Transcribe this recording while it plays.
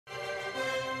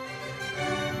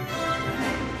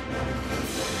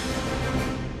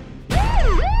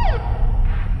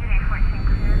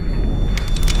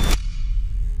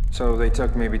So they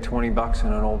took maybe 20 bucks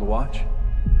and an old watch?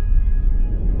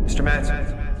 Mr.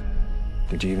 Manson,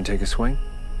 did you even take a swing?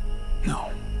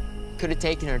 No. Could have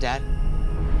taken her, Dad.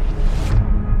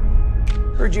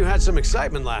 Heard you had some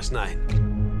excitement last night.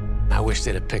 I wish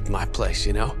they'd have picked my place,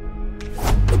 you know?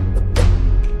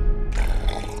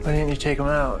 Why didn't you take him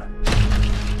out?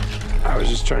 I was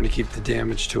just trying to keep the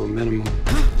damage to a minimum.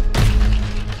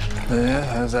 Yeah,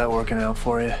 how's that working out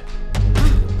for you?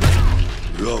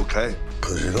 You okay?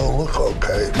 Because you don't look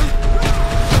okay.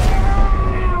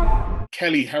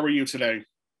 Kelly, how are you today?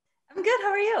 I'm good. How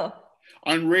are you?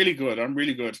 I'm really good. I'm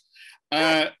really good.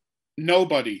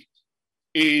 Nobody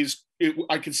is...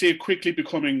 I can see it quickly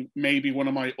becoming maybe one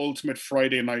of my ultimate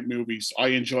Friday night movies. I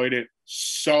enjoyed it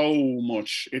so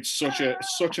much. It's such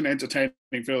an entertaining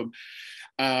film.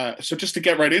 So just to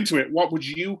get right into it, what would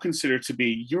you consider to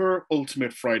be your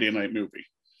ultimate Friday night movie?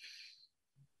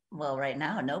 Well, right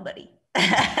now, nobody.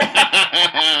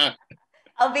 I'll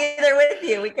be there with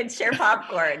you. We can share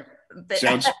popcorn.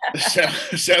 Sounds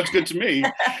good to me.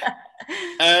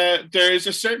 There is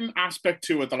a certain aspect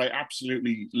to it that I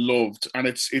absolutely loved, and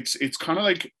it's kind of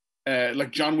like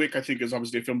John Wick. I think is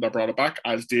obviously a film that brought it back,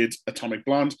 as did Atomic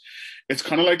Blonde. It's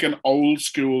kind of like an old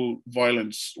school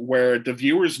violence where the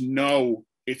viewers know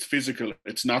it's physical,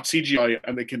 it's not CGI,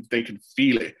 and they can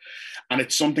feel it, and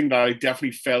it's something that I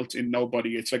definitely felt in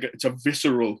Nobody. It's a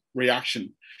visceral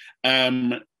reaction.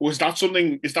 Is that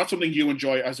something you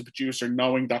enjoy as a producer,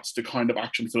 knowing that's the kind of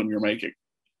action film you're making?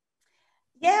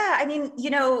 Yeah, I mean,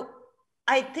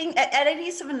 I think at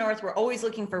 87 North, we're always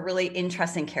looking for really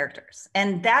interesting characters.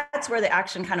 And that's where the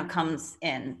action kind of comes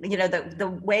in,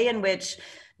 the way in which,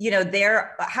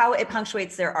 how it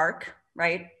punctuates their arc,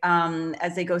 right?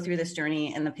 As they go through this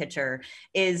journey in the picture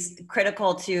is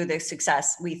critical to the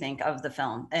success, we think, of the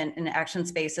film and in action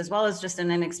space, as well as just in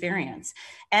an experience.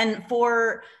 And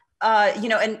for,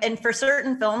 and for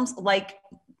certain films like,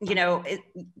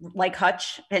 like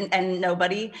Hutch and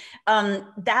Nobody,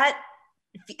 that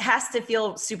has to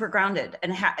feel super grounded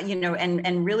and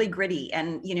and really gritty,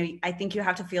 and I think you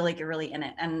have to feel like you're really in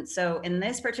it. And so in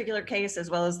this particular case,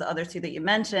 as well as the other two that you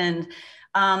mentioned,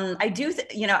 I do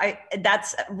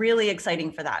that's really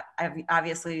exciting for that.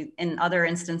 Obviously, in other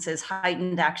instances,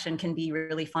 heightened action can be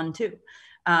really fun too,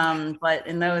 but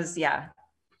in those,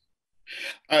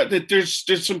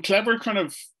 there's some clever kind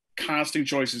of casting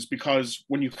choices, because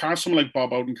when you cast someone like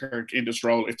Bob Odenkirk in this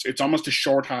role, it's almost a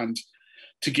shorthand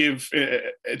to give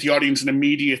the audience an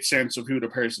immediate sense of who the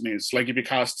person is. Like if you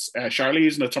cast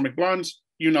Charlize in Atomic Blonde,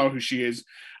 you know who she is.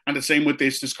 And the same with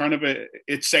this kind of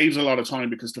it saves a lot of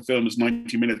time because the film is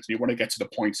 90 minutes and you want to get to the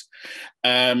point.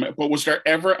 But was there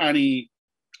ever any,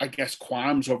 I guess,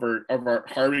 qualms over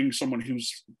hiring someone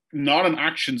who's not an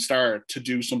action star to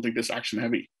do something this action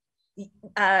heavy?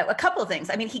 A couple of things.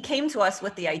 I mean, he came to us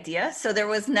with the idea, so there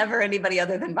was never anybody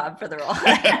other than Bob for the role.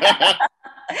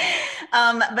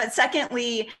 But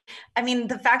secondly, I mean,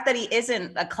 the fact that he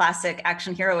isn't a classic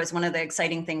action hero is one of the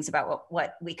exciting things about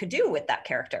what we could do with that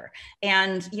character.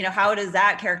 And, how does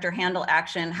that character handle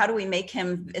action? How do we make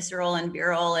him visceral and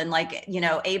virile and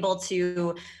able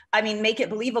to, make it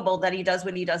believable that he does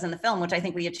what he does in the film, which I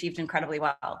think we achieved incredibly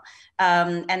well.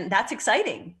 And that's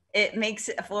exciting. It makes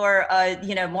for,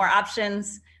 more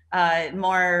options,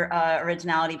 more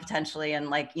originality potentially, and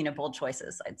bold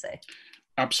choices, I'd say.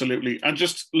 Absolutely. And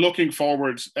just looking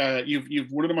forward,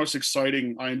 you've one of the most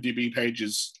exciting IMDb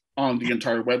pages on the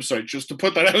entire website, just to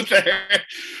put that out there.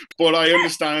 But I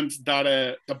understand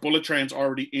that the Bullet Train's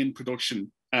already in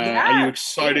production. Are you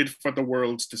excited for the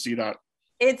world to see that?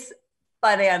 It's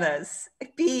bananas.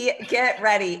 Get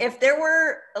ready. If there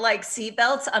were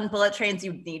seatbelts on bullet trains,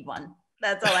 you'd need one.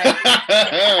 That's all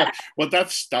I Well,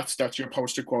 that's your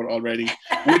poster quote already.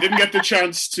 We didn't get the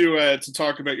chance to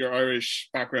talk about your Irish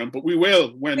background, but we will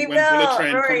when Bullet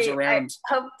Train Rory, comes around.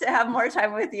 I hope to have more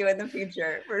time with you in the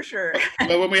future, for sure.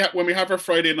 Well, when we have our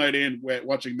Friday night in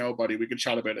watching Nobody, we can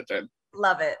chat about it then.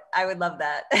 Love it. I would love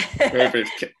that.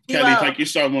 Perfect. Kelly, thank you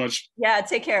so much. Yeah,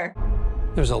 take care.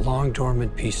 There's a long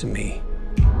dormant piece of me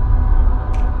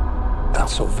that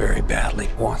so very badly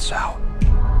wants out.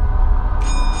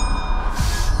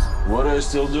 What are you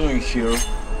still doing here,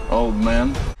 old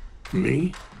man?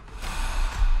 Me?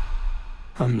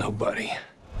 I'm nobody.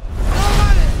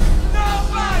 Nobody!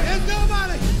 Nobody!